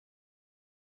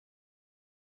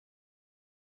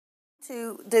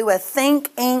To do a think,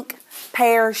 ink,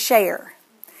 pair, share.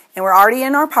 And we're already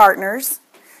in our partners.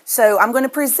 So I'm going to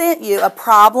present you a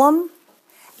problem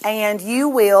and you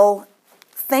will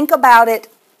think about it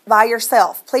by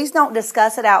yourself. Please don't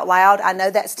discuss it out loud. I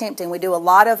know that's tempting. We do a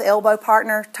lot of elbow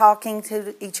partner talking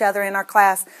to each other in our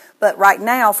class. But right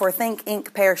now for think,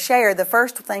 ink, pair, share, the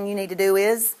first thing you need to do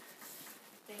is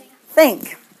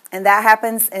think. And that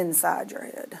happens inside your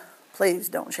head. Please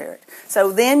don't share it.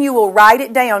 So then you will write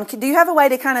it down. Do you have a way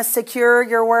to kind of secure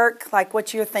your work, like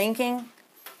what you're thinking?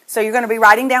 So you're going to be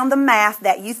writing down the math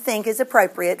that you think is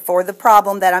appropriate for the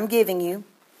problem that I'm giving you.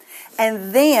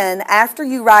 And then after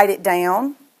you write it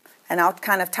down, and I'll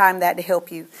kind of time that to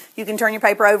help you, you can turn your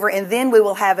paper over and then we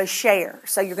will have a share.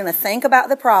 So you're going to think about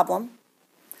the problem,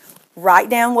 write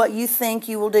down what you think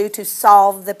you will do to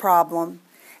solve the problem,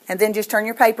 and then just turn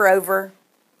your paper over.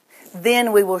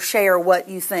 Then we will share what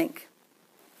you think.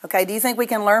 Okay, do you think we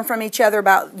can learn from each other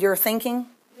about your thinking?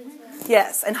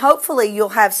 Yes, and hopefully you'll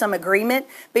have some agreement.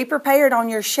 Be prepared on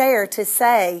your share to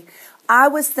say, I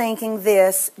was thinking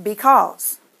this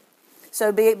because.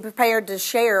 So be prepared to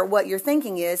share what your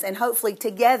thinking is, and hopefully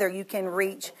together you can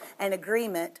reach an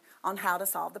agreement on how to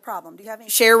solve the problem. Do you have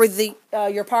any? Share with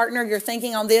your partner your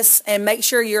thinking on this, and make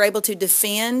sure you're able to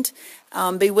defend.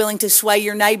 Be willing to sway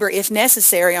your neighbor if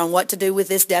necessary on what to do with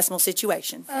this decimal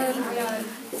situation.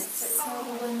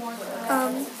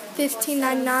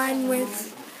 1599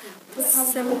 with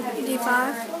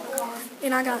 75,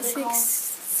 and I got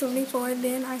 674.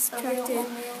 Then I subtracted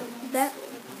that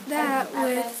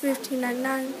with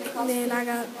 1599, and then I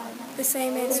got the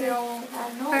same answer.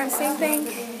 Same thing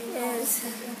as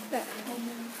that.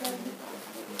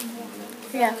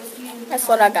 Yeah, that's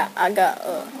what I got. I got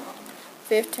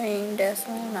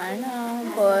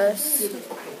 15.99 plus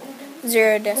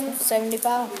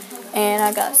 0.75, and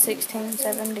I got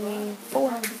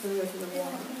 1674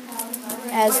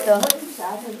 as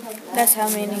that's how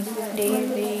many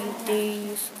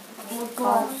DVDs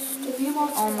cost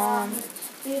online.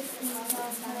 We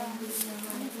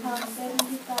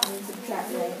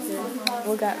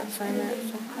got the same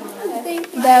answer. I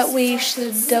think that we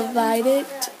should divide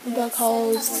it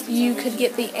because you could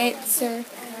get the answer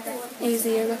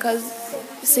easier, because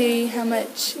see how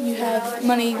much you have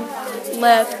money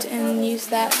left and use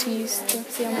that to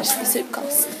see how much the soup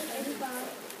costs.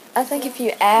 I think if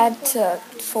you add to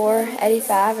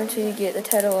 4.85 until you get the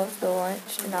total of the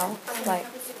lunch, and I'll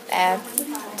add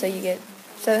until you get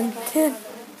 7.10.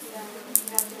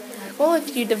 Well,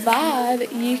 if you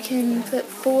divide, you can put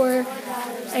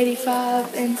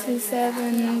 4.85 into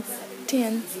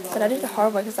 7.10. But I did it the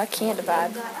hard way because I can't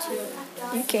divide.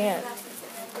 You can't.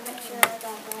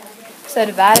 So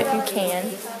divide if you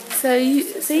can. So you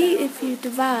see, if you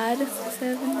divide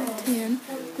 7 and 10,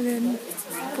 and then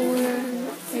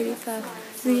 4.85,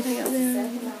 then you take out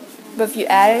them. But if you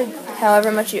added,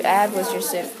 however much you add was your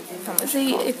soup.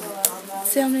 See,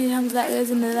 see how many times that goes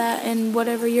into that, and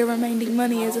whatever your remaining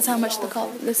money is how much the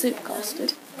soup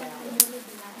costed.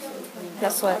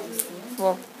 That's what,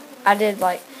 well, I did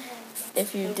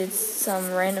if you did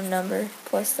some random number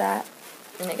plus that,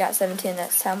 and it got 7.10,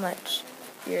 that's how much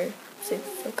your soup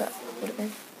would have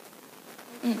been.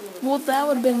 Well, that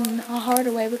would have been a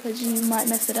harder way because you might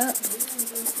mess it up.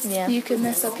 Yeah. You could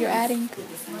mess up your adding.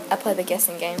 I play the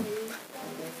guessing game.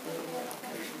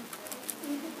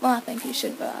 Well, I think you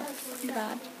should divide.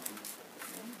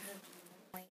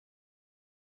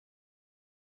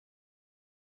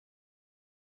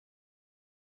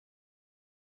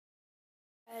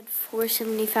 I had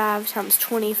 475 times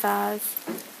 25,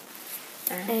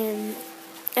 and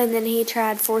then he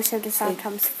tried 475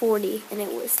 times 40, and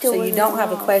it was still. So you don't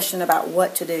have a question about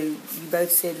what to do. You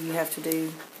both said you have to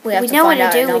do. We have to know what find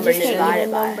out to do. a number We just to can't divide get it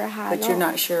a by. number high. But you're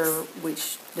not sure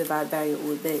which divide value it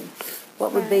would be.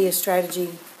 What would be a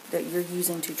strategy that you're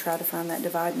using to try to find that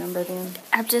divide number then?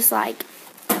 I'm just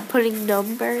putting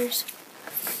numbers.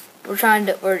 We're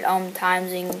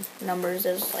timesing numbers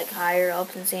as higher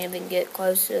up and seeing if we can get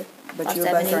close to. But you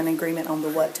both are in agreement on the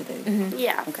what to do. Mm-hmm.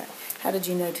 Yeah. Okay. How did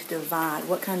you know to divide?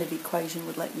 What kind of equation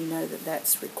would let you know that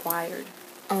that's required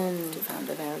to find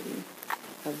the value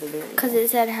of the variable? Because it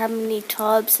said how many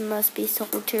tubs must be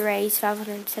sold to raise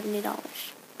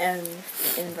 $570. And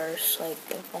inverse,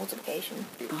 the multiplication.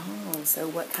 Oh, so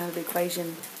what kind of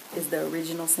equation is the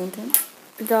original sentence?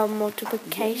 The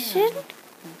multiplication? Yeah.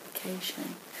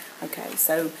 Multiplication. Okay,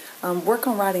 so work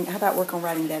on writing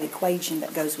that equation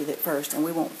that goes with it first, and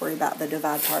we won't worry about the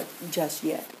divide part just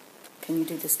yet. Can you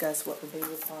discuss what would be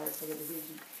required for the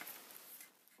division?